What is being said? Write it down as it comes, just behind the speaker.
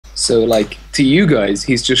So, like, to you guys,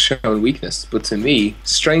 he's just shown weakness, but to me,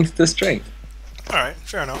 strength to strength. Alright,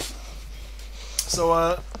 fair enough.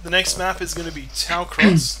 So, the next map is going to be Tau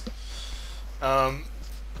Cross.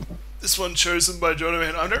 This one chosen by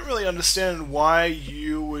Jonoman. I don't really understand why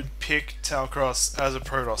you would pick Tau Cross as a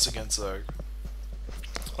Protoss against Zerg.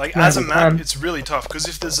 Like, as a map, it's really tough, because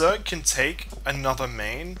if the Zerg can take another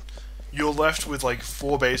main, you're left with like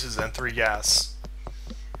 4 bases and 3 gas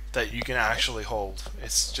that you can actually hold.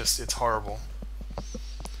 It's just, it's horrible.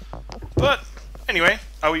 But, anyway,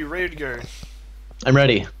 are we ready to go? I'm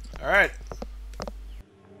ready. Alright.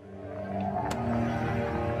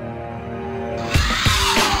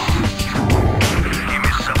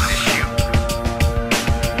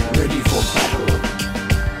 Ready for battle.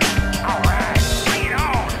 Alright, bring it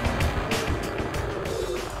on!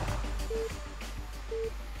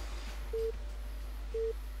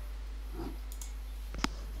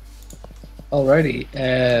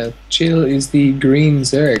 Alrighty, Chill is the green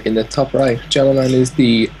Zerg in the top right. Jonoman is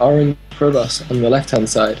the orange Protoss on the left-hand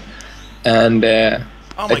side. And Oh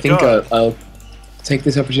my I think God. I'll take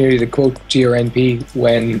this opportunity to quote GRNP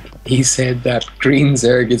when he said that green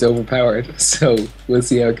Zerg is overpowered. So we'll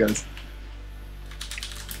see how it goes.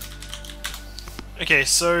 Okay,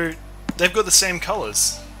 so they've got the same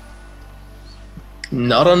colors.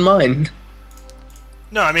 Not on mine.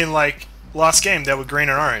 No, I mean like last game they were green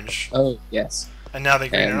and orange, Oh, yes. and now they're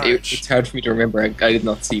green and orange. It's hard for me to remember. I did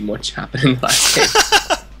not see much happen in the last game.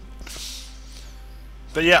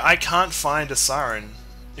 But yeah, I can't find a siren.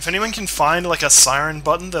 If anyone can find like a siren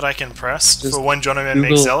button that I can press Just for when Jonoman Google-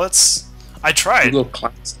 makes zealots, I tried. Google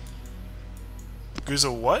Klaxon.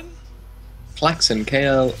 Google what? Klaxon,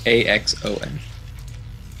 Klaxon.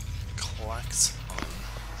 Klaxon.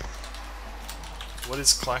 What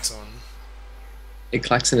is klaxon? A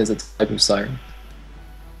klaxon is a type of siren.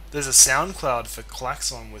 There's a SoundCloud for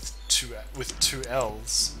klaxon with two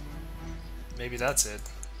L's. Maybe that's it.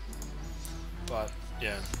 But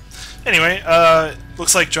yeah. Anyway,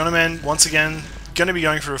 looks like Jonoman once again gonna be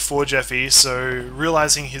going for a Forge FE. So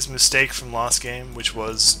realizing his mistake from last game, which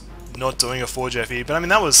was not doing a Forge FE. But I mean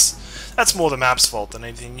that's more the map's fault than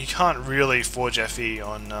anything. You can't really Forge FE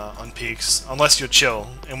on peaks unless you're chill.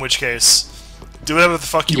 In which case, do whatever the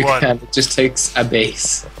fuck you want. Can. It just takes a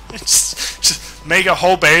base. just make a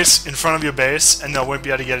whole base in front of your base, and they won't be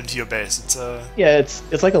able to get into your base. It's Yeah,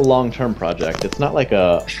 it's like a long-term project. It's not like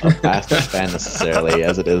a fast span necessarily,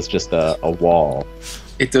 as it is just a wall.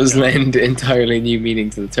 It does lend entirely new meaning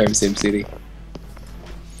to the term SimCity.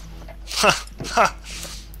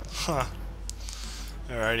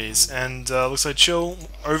 Alrighties, and looks like Chill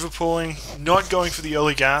overpulling, not going for the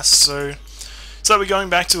early gas, so we're going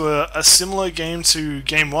back to a similar game to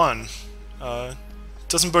game 1.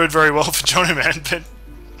 Doesn't bode very well for Jonoman, but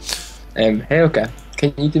Hey, okay.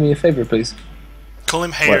 Can you do me a favor, please? call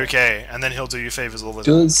him Hey What? Okay, and then he'll do you favors all the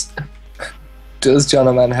time. Does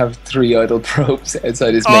Jonoman have 3 idle probes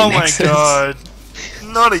outside his main Oh my nexus? god!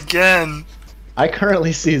 Not again! I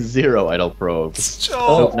currently see 0 idle probes.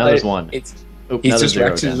 Joel! Oh, now there's 1. It's, Oop, he's now just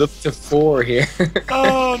there's 0 ratcheted again. up to 4 here.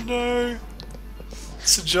 Oh no!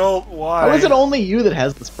 So Joel, why? How is it only you that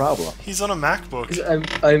has this problem? He's on a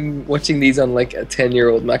MacBook. I'm watching these on like a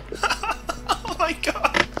 10-year-old MacBook. Oh my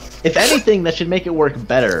god! If anything, that should make it work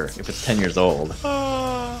better if it's 10 years old.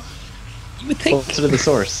 You would think. Closer to the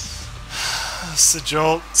source.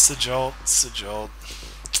 Sajolt, Sajolt, Sajolt.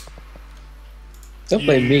 Don't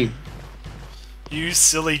blame me. You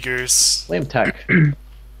silly goose. Blame tech.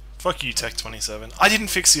 Fuck you, Tech27. I didn't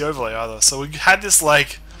fix the overlay either, so we had this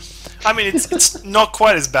like... I mean, it's not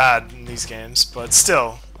quite as bad in these games, but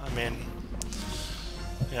still, I mean...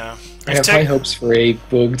 Yeah. I have high hopes for a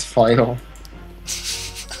bugged final.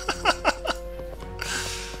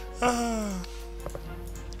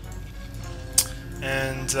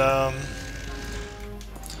 And,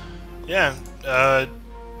 yeah,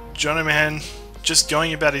 Jonoman just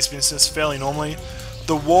going about his business fairly normally.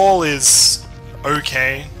 The wall is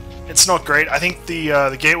okay. It's not great. I think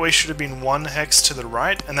the gateway should have been 1 hex to the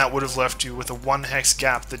right, and that would have left you with a 1 hex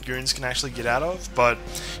gap that goons can actually get out of. But,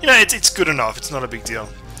 you know, it's good enough. It's not a big deal.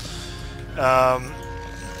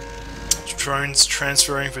 Drones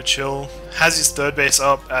transferring for Chill. Has his 3rd base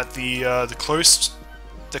up at the close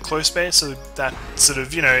base, so that sort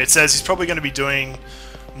of, you know, it says he's probably going to be doing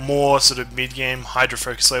more sort of mid-game Hydra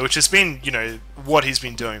focus layer, which has been, you know, what he's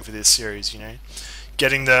been doing for this series, you know.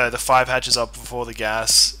 Getting the 5 hatches up before the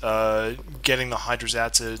gas, getting the Hydras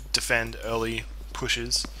out to defend early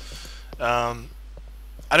pushes. I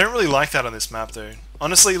don't really like that on this map though.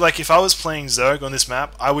 Honestly, like if I was playing Zerg on this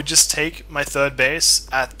map, I would just take my 3rd base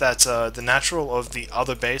at that the natural of the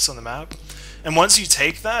other base on the map, And once you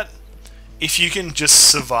take that, if you can just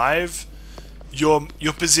survive, your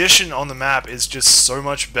position on the map is just so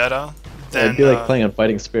much better than... It'd be like playing on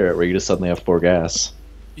Fighting Spirit, where you just suddenly have 4 gas.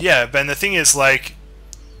 Yeah, but the thing is, like,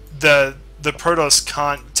 the Protoss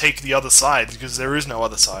can't take the other side, because there is no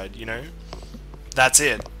other side, you know? That's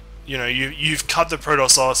it. You know, you've cut the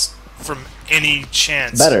Protoss off from any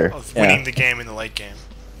chance of winning the game in the late game.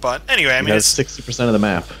 But anyway, I mean, it's 60% of the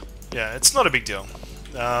map. Yeah, it's not a big deal.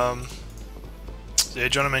 Yeah,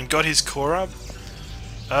 Jonoman got his core up.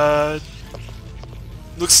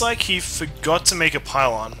 Looks like he forgot to make a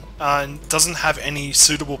pylon, and doesn't have any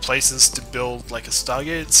suitable places to build like a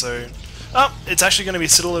Stargate, so... Oh, it's actually going to be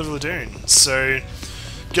Citadel of Ladoon, so...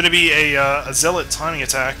 Going to be a Zealot timing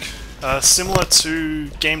attack, similar to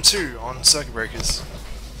Game 2 on Circuit Breakers.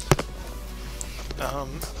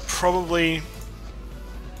 Probably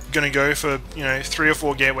going to go for, you know, 3 or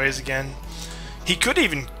 4 gateways again. He could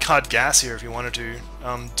even cut gas here if he wanted to.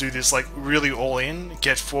 Do this like really all in,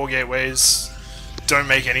 get 4 gateways, don't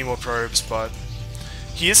make any more probes, but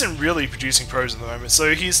he isn't really producing probes at the moment,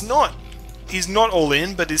 so he's not all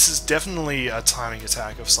in, but this is definitely a timing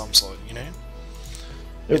attack of some sort, you know?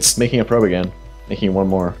 It's making a probe again, making 1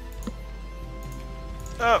 more.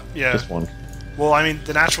 Oh, yeah. Just 1. Well, I mean,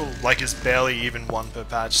 the natural like is barely even 1 per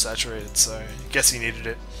patch saturated, so I guess he needed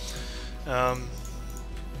it.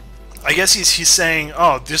 I guess he's saying,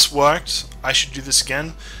 oh, this worked, I should do this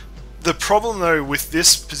again. The problem, though, with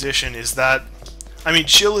this position is that, I mean,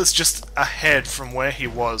 Chill is just ahead from where he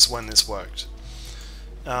was when this worked.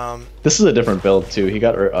 This is a different build, too. He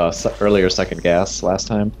got earlier second gas last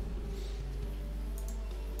time.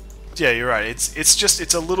 Yeah, you're right.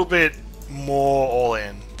 It's a little bit more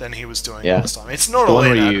all-in than he was doing last time. It's not the all-in.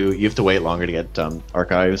 One where you have to wait longer to get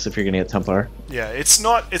archives if you're going to get Templar. Yeah, it's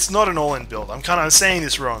not an all-in build. I'm kind of saying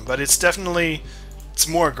this wrong, but it's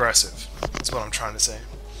more aggressive. That's what I'm trying to say.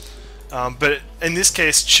 But in this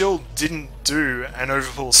case, Chill didn't do an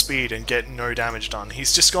overpull speed and get no damage done.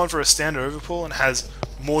 He's just gone for a standard overpull and has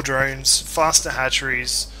more drones, faster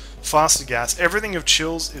hatcheries, faster gas. Everything of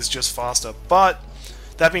Chill's is just faster. But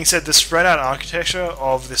that being said, the spread out architecture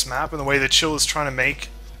of this map and the way that Chill is trying to make...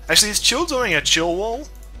 Actually, is Chill doing a Chill wall?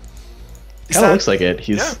 Kind of looks like it.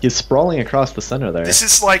 He's sprawling across the center there. This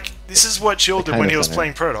is what Chill did when he was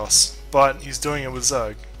playing Protoss, but he's doing it with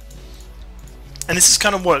Zerg. And this is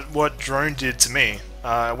kind of what Drone did to me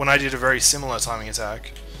when I did a very similar timing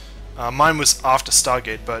attack. Mine was after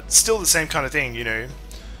Stargate, but still the same kind of thing, you know.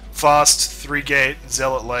 Fast, 3-gate,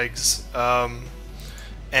 Zealot legs,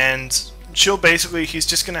 and Chill basically, he's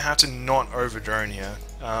just going to have to not over-drone here.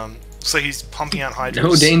 So he's pumping out Hydras.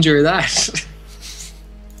 No danger of that.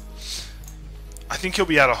 I think he'll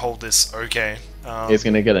be able to hold this okay. He's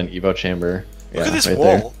going to get an Evo chamber. Look at this right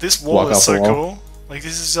wall. There. This wall is so cool. Like,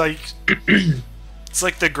 this is like... it's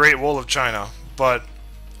like the Great Wall of China, but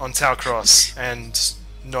on Tau Cross and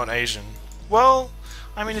not Asian. Well,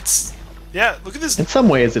 I mean, it's... Yeah, look at this. In some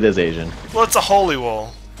ways, it is Asian. Well, it's a holy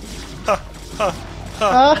wall. Ha, ha,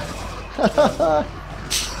 ha.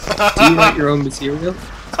 Do you write your own material?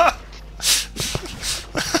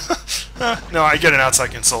 No, I get an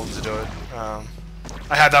outside consultant to do it.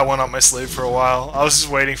 I had that one up my sleeve for a while. I was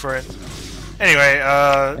just waiting for it. Anyway,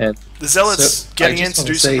 the Zealots getting in to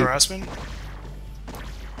do some harassment.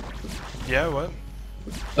 Yeah, what?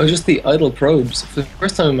 Oh, just the idle probes. For the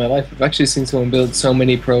first time in my life, I've actually seen someone build so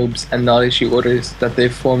many probes and not issue orders that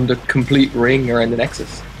they've formed a complete ring around the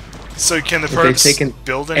Nexus. So can the probes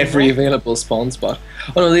build anymore? Every available spawn spot.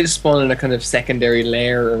 Oh no, they just spawn in a kind of secondary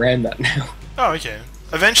layer around that now. Oh, okay.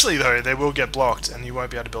 Eventually, though, they will get blocked and you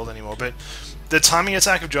won't be able to build anymore. But the timing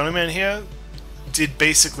attack of Jonoman here did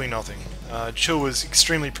basically nothing. Chill was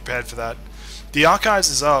extremely prepared for that. The archives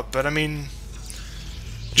is up, but I mean...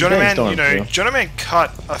 Jonoman, you know, Jonoman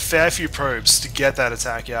cut a fair few probes to get that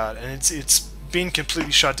attack out, and it's been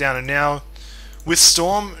completely shut down. And now, with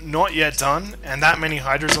Storm not yet done, and that many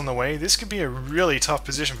Hydras on the way, this could be a really tough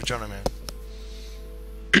position for Jonoman.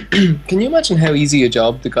 Can you imagine how easy a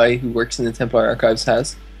job the guy who works in the Templar Archives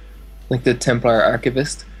has? Like the Templar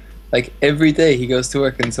Archivist? Like, every day he goes to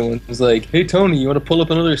work and someone's like, hey Tony, you want to pull up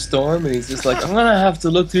another storm? And he's just like, I'm going to have to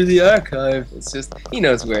look through the archive. It's just, he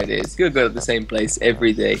knows where it is. He'll go to the same place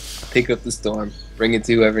every day, pick up the storm, bring it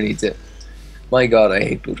to whoever needs it. My god, I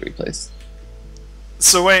hate Build Replace.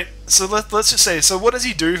 So wait, so let's just say, so what does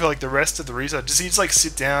he do for like the rest of the research? Does he just like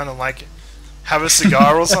sit down and like have a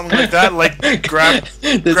cigar or something like that? Like grab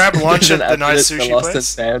lunch at the nice sushi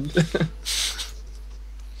place?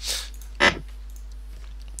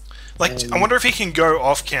 Like, I wonder if he can go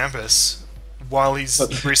off campus while he's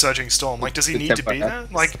But- researching Storm? Like, does he The need to be Templar there?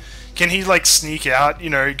 Like, can he like sneak out? You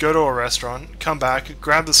know, go to a restaurant, come back,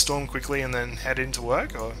 grab the Storm quickly, and then head into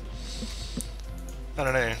work? Or I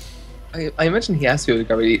don't know. I imagine he has to be able to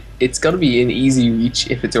grab it. It's got to be an easy reach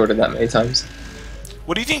if it's ordered that many times.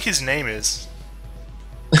 What do you think his name is?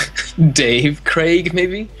 Dave, Craig,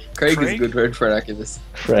 maybe. Craig is a Craig? good word for an archivist.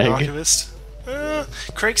 Craig. An archivist?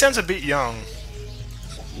 Craig sounds a bit young.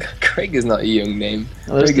 Craig is not a young name.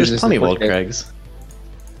 Well, there's Craig is just plenty a of old quick name. Craigs.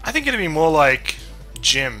 I think it'd be more like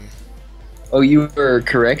Jim. Oh, you were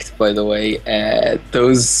correct, by the way.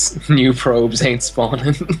 Those new probes ain't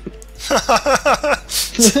spawning.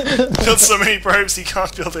 Built so many probes he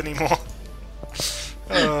can't build anymore.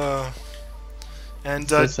 And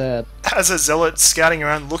So sad. as a zealot scouting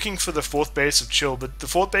around looking for the fourth base of Chill, but the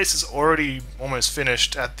fourth base is already almost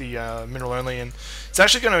finished at the mineral only, and it's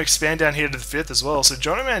actually going to expand down here to the fifth as well. So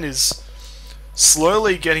Jonoman is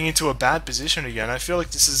slowly getting into a bad position again. I feel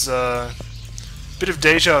like this is a bit of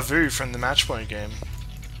deja vu from the match point game,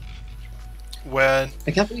 where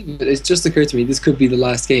I can't believe it. It's just occurred to me this could be the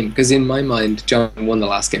last game, because in my mind, John won the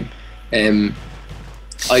last game. I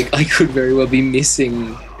could very well be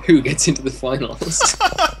missing who gets into the finals.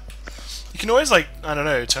 you can always, like, I don't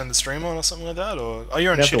know, turn the stream on or something like that, or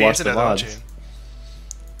you're on You have to shitty watch the internet, aren't you? VODs.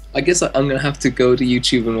 I guess I'm going to have to go to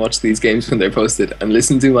YouTube and watch these games when they're posted and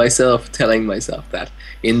listen to myself telling myself that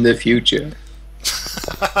in the future.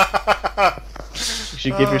 You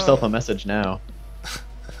should give yourself a message now.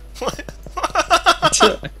 I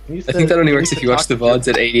think that only works if you watch the VODs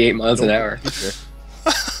at 88 miles an hour.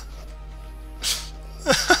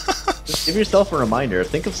 Just give yourself a reminder.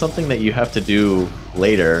 Think of something that you have to do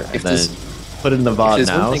later, and If then there's- put it in the if VOD there's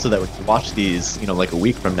one now, thing- so that when you watch these, you know, like a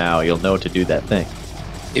week from now, you'll know to do that thing.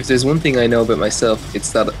 If there's one thing I know about myself,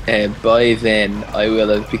 it's that by then I will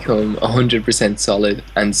have become 100% solid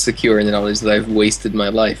and secure in the knowledge that I've wasted my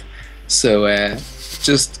life. So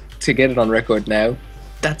just to get it on record now,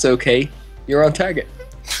 that's okay. You're on target.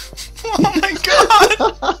 Oh my god!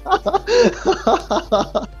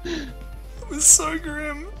 That was so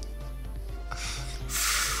grim.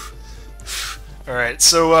 Alright,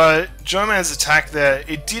 so Jonoman's attack there,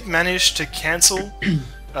 it did manage to cancel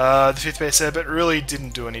the fifth base there, but really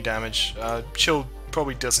didn't do any damage. Chill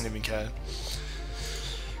probably doesn't even care.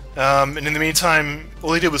 And in the meantime,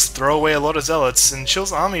 all he did was throw away a lot of zealots, and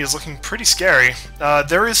Chill's army is looking pretty scary.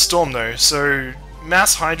 There is Storm though, so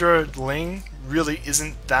Mass Hydra Ling really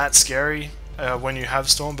isn't that scary when you have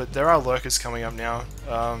Storm, but there are lurkers coming up now.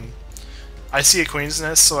 I see a Queen's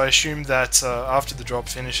Nest, so I assume that after the drop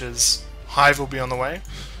finishes, Hive will be on the way.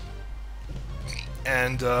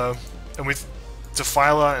 And with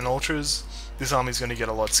Defiler and Ultras, this army's going to get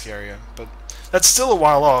a lot scarier, but that's still a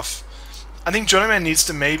while off. I think Jonoman needs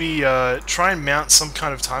to maybe try and mount some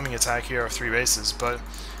kind of timing attack here of 3 bases, but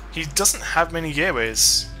he doesn't have many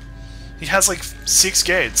gateways. He has like 6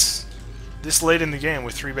 gates this late in the game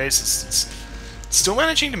with 3 bases. It's still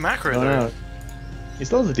managing to macro though. No. He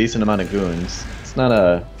still has a decent amount of goons. It's not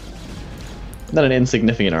an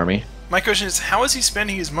insignificant army. My question is, how is he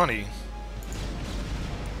spending his money?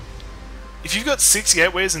 If you've got 6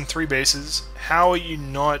 gateways and 3 bases, how are you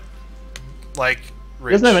not, like,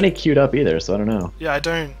 rich? He doesn't have any queued up either, so I don't know. Yeah, I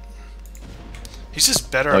don't... He's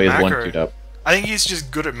just better Oh, at he has macro. one queued up. I think he's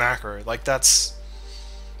just good at macro. Like, that's...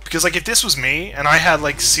 Because, like, if this was me, and I had,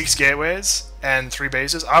 like, 6 gateways and 3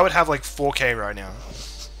 bases, I would have, like, 4k right now.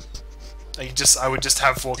 I would just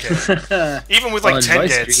have 4k. Even with, like, On 10 my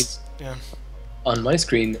gates. Yeah. On my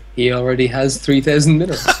screen, he already has 3,000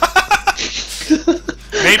 minerals.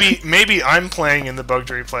 Maybe I'm playing in the bugged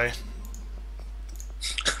replay.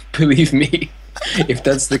 Believe me, if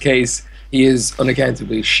that's the case, he is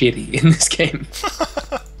unaccountably shitty in this game.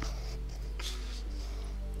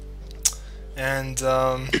 And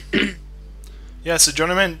yeah, so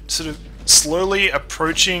Jonoman sort of slowly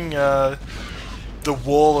approaching the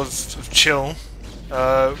wall of Chill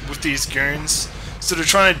with these goons, sort of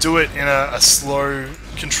trying to do it in a slow,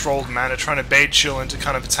 controlled manner, trying to bait Chill into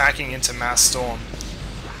kind of attacking into Mass Storm.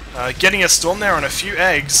 Getting a Storm there on a few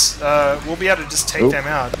eggs, we'll be able to just take them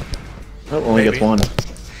out. Oh, only Maybe. gets one.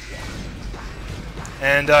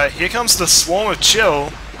 And here comes the swarm of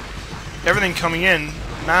Chill. Everything coming in.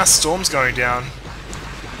 Mass Storm's going down.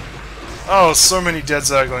 Oh, so many dead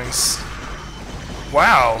Zerglings.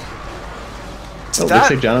 Wow. Oh, looks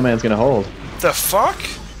like Jonoman's gonna hold. The fuck?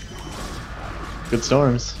 Good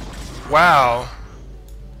storms. Wow.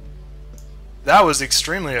 That was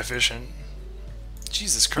extremely efficient.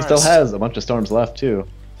 Jesus He Christ. still has a bunch of storms left too.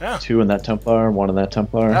 Yeah, 2 on that Templar, 1 on that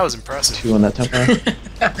Templar. that was impressive. 2 on that Templar.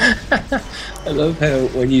 I love how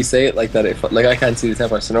when you say it like that, like I can't see the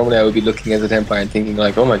Templar, so normally I would be looking at the Templar and thinking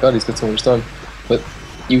like, oh my god, he's got so much storm. But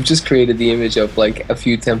you've just created the image of like a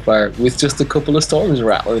few Templar with just a couple of storms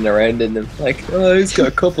rattling around in them. Like, oh, he's got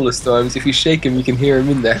a couple of storms. If you shake him, you can hear him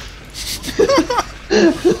in there.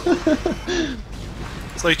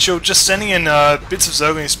 It's like Chill just sending in bits of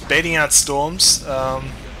Zerglings, baiting out storms,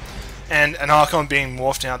 and an Archon being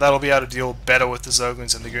morphed out. That'll be able to deal better with the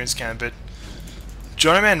Zerglings than the Goons can, but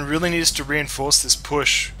Jonoman really needs to reinforce this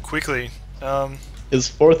push quickly. His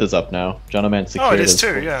 4th is up now. Jonoman secured. Oh, it is his too,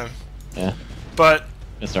 4th. yeah. Yeah. But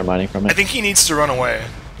Gonna start mining from it. I think he needs to run away.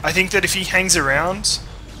 I think that if he hangs around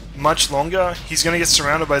much longer, he's going to get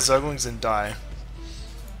surrounded by Zerglings and die.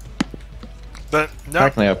 But no.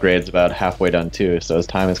 Technically upgrade's about halfway done too, so his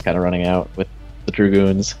time is kind of running out with the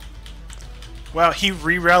Dragoons. Wow, he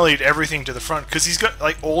re-rallied everything to the front, because he's got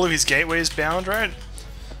like all of his gateways bound, right?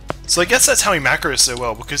 So I guess that's how he macros so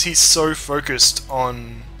well, because he's so focused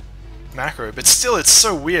on macro. But still, it's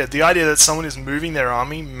so weird. The idea that someone is moving their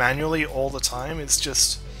army manually all the time, it's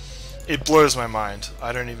just... it blows my mind.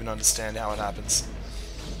 I don't even understand how it happens.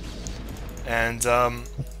 And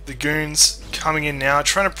the Goons coming in now,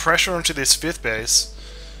 trying to pressure onto this 5th base.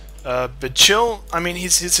 But Chill, I mean,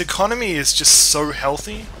 his economy is just so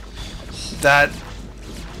healthy that,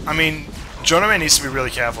 I mean, Jonoman needs to be really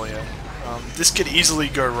careful here. This could easily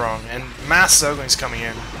go wrong, and mass Zerglings coming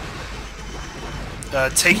in.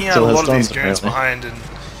 Taking out a lot of these Goons behind, and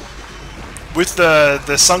with the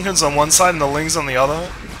Sunkens on one side and the Lings on the other,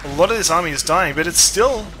 a lot of this army is dying, but it's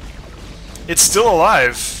still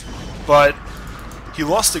alive, but he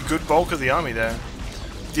lost a good bulk of the army there.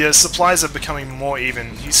 The supplies are becoming more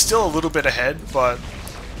even. He's still a little bit ahead, but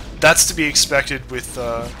that's to be expected with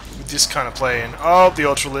this kind of play. And oh, the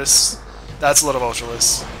Ultralists. That's a lot of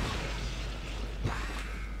Ultralists.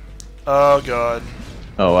 Oh god.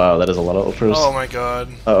 Oh wow, that is a lot of Ultras. Oh my god.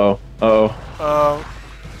 Uh-oh. Uh-oh.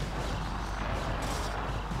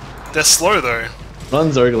 They're slow though. Run,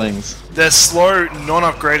 Zerglings. They're slow,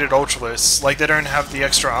 non-upgraded Ultralists. Like, they don't have the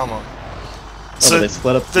extra armor. So they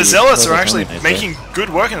split up the Zealots are actually making good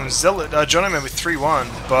work on them. Jonoman with 3-1,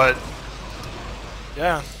 but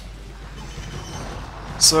yeah.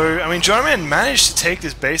 So, I mean, Jonoman managed to take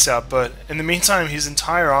this base out, but in the meantime, his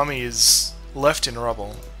entire army is left in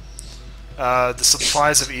rubble. The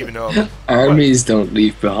supplies have evened up. Armies don't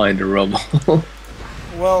leave behind a rubble.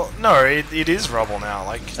 Well, no, it is rubble now.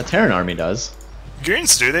 Like, A Terran army does.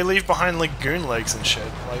 Goons do. They leave behind like goon legs and shit.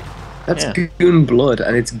 Like, That's goon blood,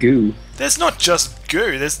 and it's goo. there's not just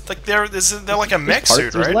goo. There's like they're like a mech Parts,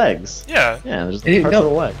 suit, there's right? legs. Yeah. Yeah, there's Hey, parts no. of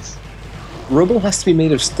the legs. Rubble has to be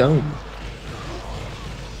made of stone.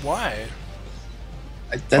 Why?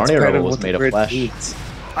 That's Barney part rubble of was what made the of word flesh. means.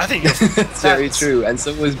 I think That's very true, and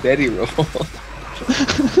so was Betty Rubble.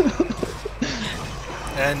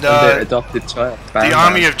 And their adopted child. the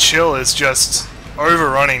army of Chill is just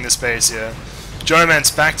overrunning this base here.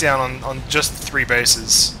 Jonoman's back down on just 3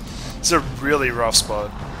 bases. It's a really rough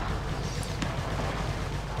spot.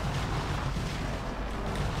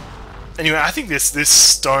 Anyway, I think this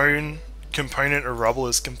stone component of rubble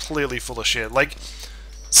is completely full of shit. Like,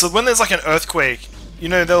 so when there's like an earthquake, you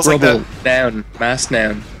know, there was like Rubble, that. noun, mass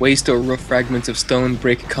noun, waste or rough fragments of stone,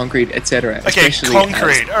 brick, concrete, etc. Okay, especially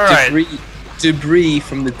concrete, as alright. Debris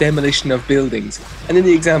from the demolition of buildings. And in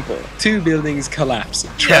the example, 2 buildings collapse,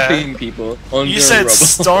 trapping people under You said rubble.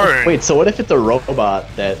 stone. Wait, so what if it's a robot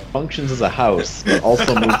that functions as a house, but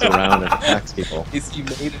also moves around and attacks people? Is he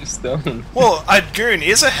made of stone? Well, a goon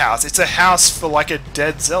is a house. It's a house for like a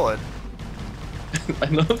dead zealot. I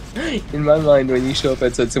love, in my mind, when you show up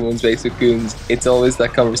outside someone's base with goons, it's always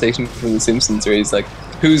that conversation from The Simpsons where he's like,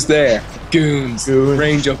 who's there? Goons. Goons.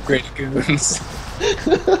 Range upgrade goons.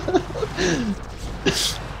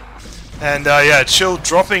 And yeah, Chill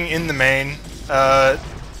dropping in the main. At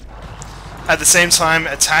the same time,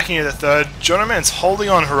 attacking at the 3rd. Jonoman's holding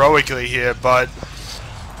on heroically here, but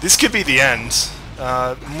this could be the end.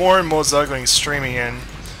 More and more Zerglings streaming in.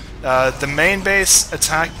 The main base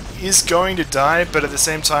attack is going to die, but at the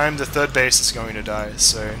same time, the 3rd base is going to die,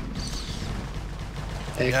 so...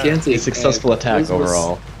 Yeah. A successful attack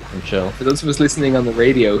overall from Chill. For those of us listening on the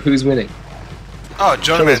radio, who's winning? Oh,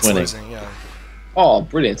 Jonoman's winning. losing, yeah. Oh,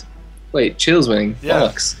 brilliant. Wait, Chill's winning. Yeah.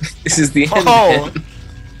 Bollocks. This is the end. Oh!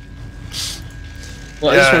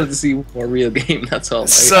 Well, I just Yeah. wanted to see one more real game, that's all.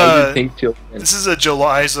 It's, I did think Chill would win. This is a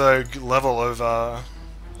July Zerg level of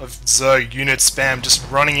Zerg unit spam, just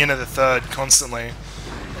running in at the 3rd constantly.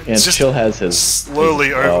 And just Chill has his slowly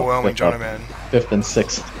his, overwhelming fifth up, Jonoman. 5th and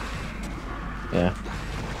 6th. Yeah.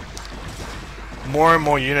 more and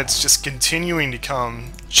more units just continuing to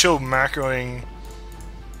come. Chill macroing.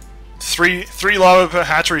 Three lava per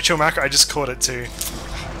hatchery. Chill macro. I just caught it too.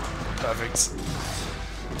 Perfect.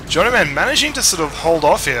 Jonoman managing to sort of hold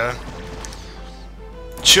off here.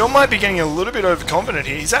 Chill might be getting a little bit overconfident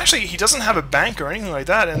here. He doesn't have a bank or anything like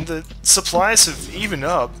that, and the supplies have evened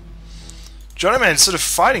up. Jonoman sort of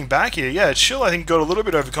fighting back here. Yeah, Chill I think got a little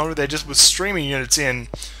bit overconfident. They just was streaming units in,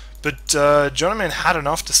 but Jonoman had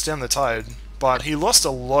enough to stem the tide. But he lost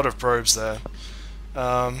a lot of probes there.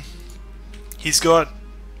 He's got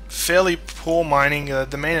fairly poor mining.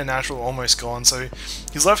 The main and natural almost gone, so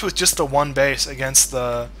he's left with just the one base against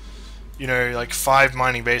the, you know, like 5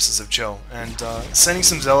 mining bases of Chill, and sending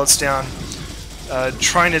some zealots down,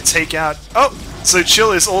 trying to take out. Oh, so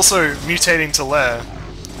Chill is also mutating to Lair,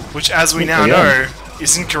 which, as we now know,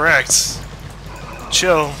 is incorrect.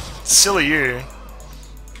 Chill, silly you,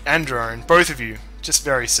 and Drone, both of you, just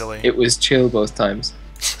very silly. It was Chill both times.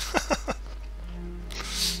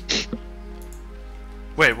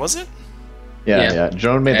 Wait, was it? Yeah.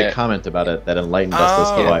 Drone made the comment about it that enlightened us this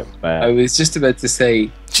quite bad. I was just about to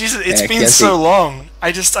say. Jesus, it's been so long.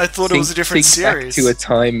 I thought it was a different series. Back to a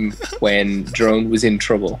time when Drone was in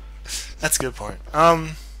trouble. That's a good point.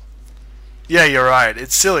 Yeah, you're right.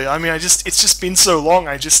 It's silly. I mean, it's just been so long.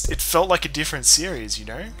 It felt like a different series, you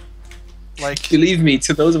know? Like, believe me,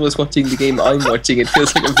 to those of us watching the game I'm watching, it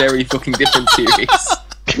feels like a very fucking different series.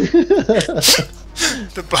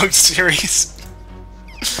 The bug series.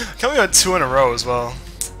 Can't we got 2 in a row as well?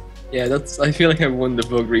 Yeah, I feel like I won the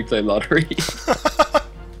bug replay lottery.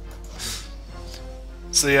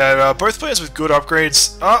 So yeah, both players with good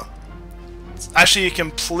upgrades. Oh, it's actually a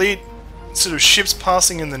complete sort of ships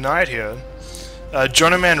passing in the night here.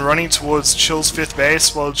 Jonoman running towards Chill's 5th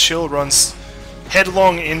base, while Chill runs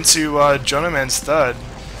headlong into Jonoman's 3rd.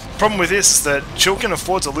 Problem with this is that Chill can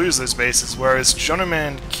afford to lose those bases, whereas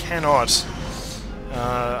Jonoman cannot.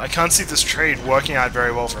 I can't see this trade working out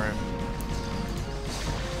very well for him.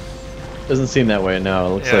 Doesn't seem that way, no. It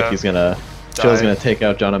looks like he's gonna... Chill's gonna take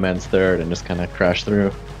out Jonoman's 3rd and just kinda crash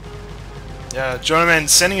through. Yeah, Jonoman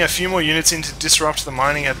sending a few more units in to disrupt the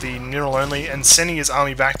mining at the mineral only, and sending his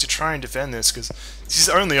army back to try and defend this, because it's his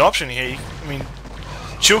only option here. I mean,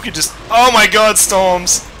 Chill could just... Oh my god,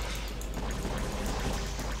 storms!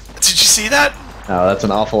 Did you see that? Oh, that's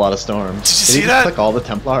an awful lot of storms. Did you see that? Click all the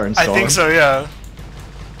Templar and storm? I think so, yeah.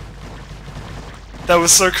 That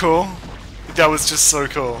was so cool. That was just so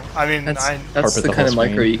cool. I mean, that's the kind of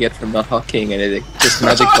micro you get from not hacking anything. Just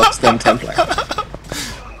magic box them Templar.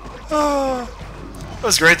 That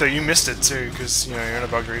was great though. You missed it too, because you know you're in a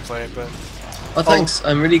bug replay. But oh, thanks.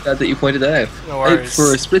 I'm really glad that you pointed that out. No worries.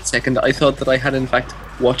 For a split second, I thought that I had in fact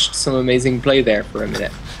watched some amazing play there for a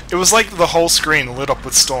minute. It was like the whole screen lit up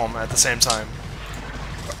with storm at the same time.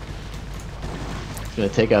 Gonna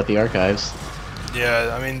take out the archives.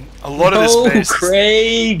 Yeah, I mean, a lot of this base... Oh,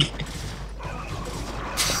 Craig!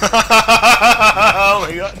 Oh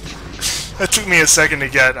my god. That took me a second to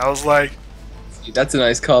get. I was like... That's a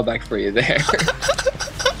nice callback for you there.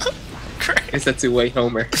 Craig. I guess that's a way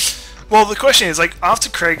Homer. Well, the question is, like, after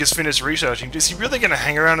Craig has finished researching, is he really going to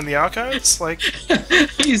hang around in the archives? Like...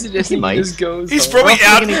 he just goes he's home. probably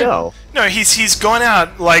out... Where's he gonna go? No, he's gone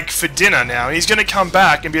out, like, for dinner now. He's going to come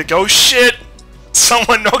back and be like, oh shit!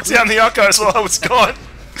 Someone knocked down the archives while I was gone.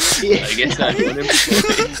 Yeah. I guess that would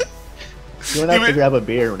He went out to grab a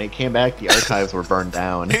beer. When he came back, the archives were burned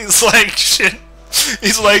down. He's like, shit.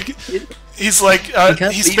 He's making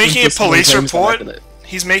a police report.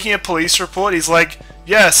 He's making a police report. He's like,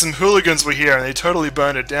 yeah, some hooligans were here and they totally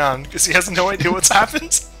burned it down because he has no idea what's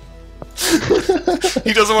happened.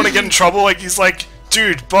 He doesn't want to get in trouble. Like, he's like,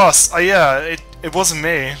 dude, boss, yeah, it wasn't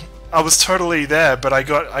me. I was totally there, but I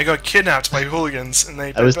got kidnapped by hooligans and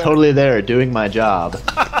they. I was totally there doing my job.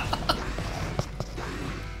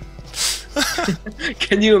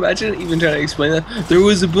 Can you imagine even trying to explain that? There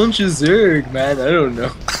was a bunch of Zerg, man. I don't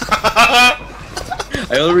know.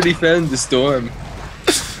 I already found the storm.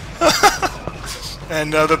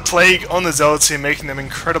 And the plague on the Zealots here, making them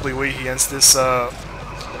incredibly weak against this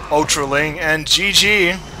Ultra Ling. And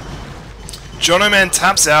GG. Jonoman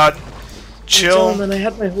taps out. Chill. Hey, I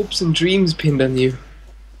had my hopes and dreams pinned on you.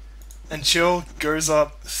 And Chill goes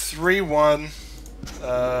up 3-1.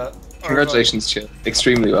 Congratulations, Chill.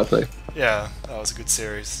 Extremely well played. Yeah, that was a good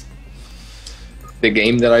series. The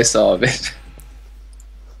game that I saw of it.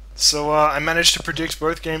 So I managed to predict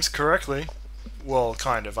both games correctly. Well,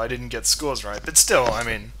 kind of. I didn't get scores right, but still, I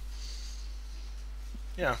mean,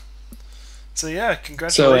 yeah. So yeah,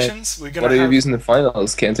 congratulations. So, what are your views in the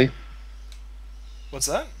finals, Kenty? What's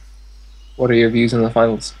that? What are your views in the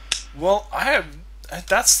finals? Well,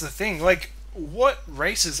 that's the thing. Like, what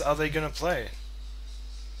races are they going to play?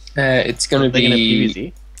 It's going to They're gonna be.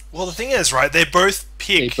 PvZ. Well, the thing is, right? They both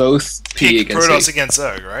They pick both pick against Protoss Zerg. against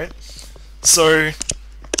Zerg, right? So,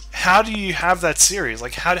 how do you have that series?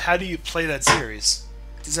 Like, how do you play that series?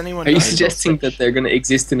 Does anyone Are you know? suggesting that they're going to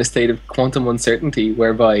exist in a state of quantum uncertainty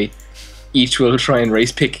whereby each will try and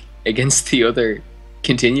race pick against the other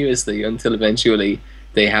continuously until eventually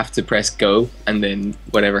they have to press go and then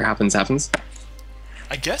whatever happens, happens?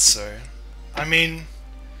 I guess so. I mean,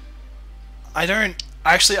 I don't...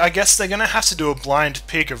 Actually, I guess they're going to have to do a blind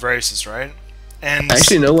pick of races, right? And I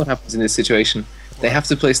actually know what happens in this situation. They have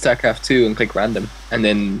to play StarCraft 2 and click random, and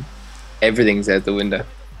then everything's out the window.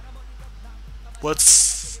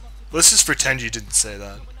 let's just pretend you didn't say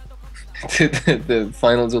that. The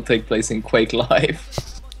finals will take place in Quake Live.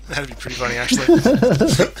 That'd be pretty funny, actually.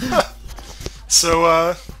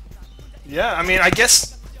 So, yeah, I mean, I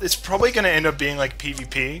guess it's probably going to end up being like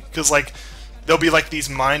PvP, because like there'll be like these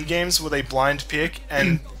mind games where they blind pick,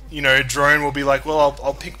 and you know, Drone will be like, well,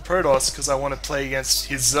 I'll pick Protoss because I want to play against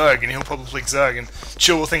his Zerg, and he'll probably pick Zerg, and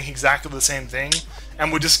Chill will think exactly the same thing,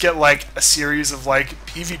 and we'll just get like a series of like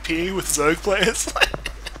PvP with Zerg players.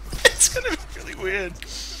 It's gonna be really weird.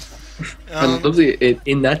 And lovely.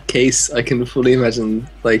 In that case, I can fully imagine,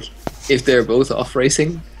 like, if they're both off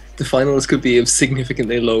racing, the finals could be of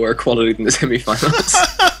significantly lower quality than the semi-finals.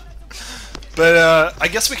 But I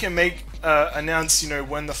guess we can announce, you know,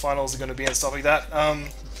 when the finals are going to be and stuff like that.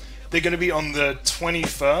 They're going to be on the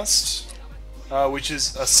 21st, which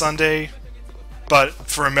is a Sunday, but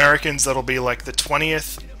for Americans that'll be like the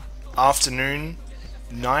 20th afternoon,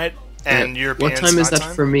 night, and Europeans What time is that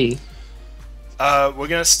nighttime. for me? We're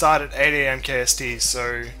going to start at 8 AM KST,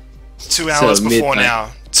 so 2 hours before midnight.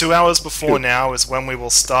 now. 2 hours before Cool. now is when we will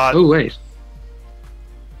start. Oh, wait.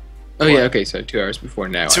 Oh, What? yeah, okay, so 2 hours before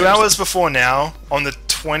now. 2 hours before now, on the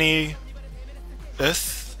 20th,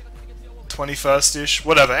 21st-ish,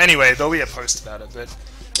 whatever. Anyway, there'll be a post about it, but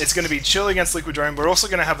it's going to be Chill against Liquid Drone. We're also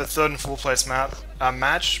going to have a third and fourth place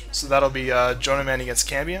match, so that'll be Jonoman against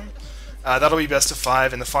Cambium. That'll be best of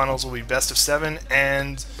 5, and the finals will be best of 7,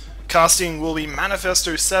 and casting will be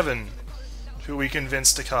Manifesto 7, who we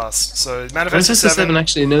convinced to cast. So Manifesto 7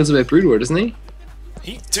 actually knows about Brood War, doesn't he?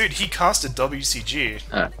 he casted WCG.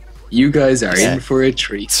 You guys are Yeah. in for a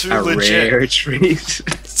treat. Too a legit. rare treat.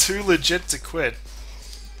 Too legit to quit.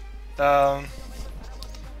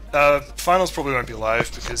 Finals probably won't be live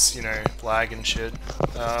because, you know, lag and shit.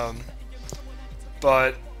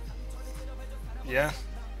 But yeah,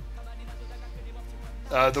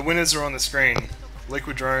 the winners are on the screen: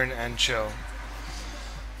 Liquid Drone and Chill.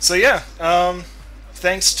 So yeah,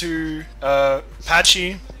 thanks to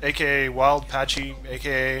Patchy, aka Wild Patchy,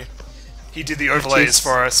 aka he did the overlays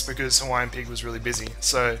for us because Hawaiian Pig was really busy.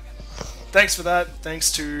 So thanks for that. Thanks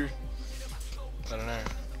to, I don't know.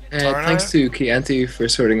 Torenhire? Thanks to Chianti for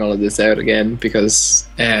sorting all of this out again, because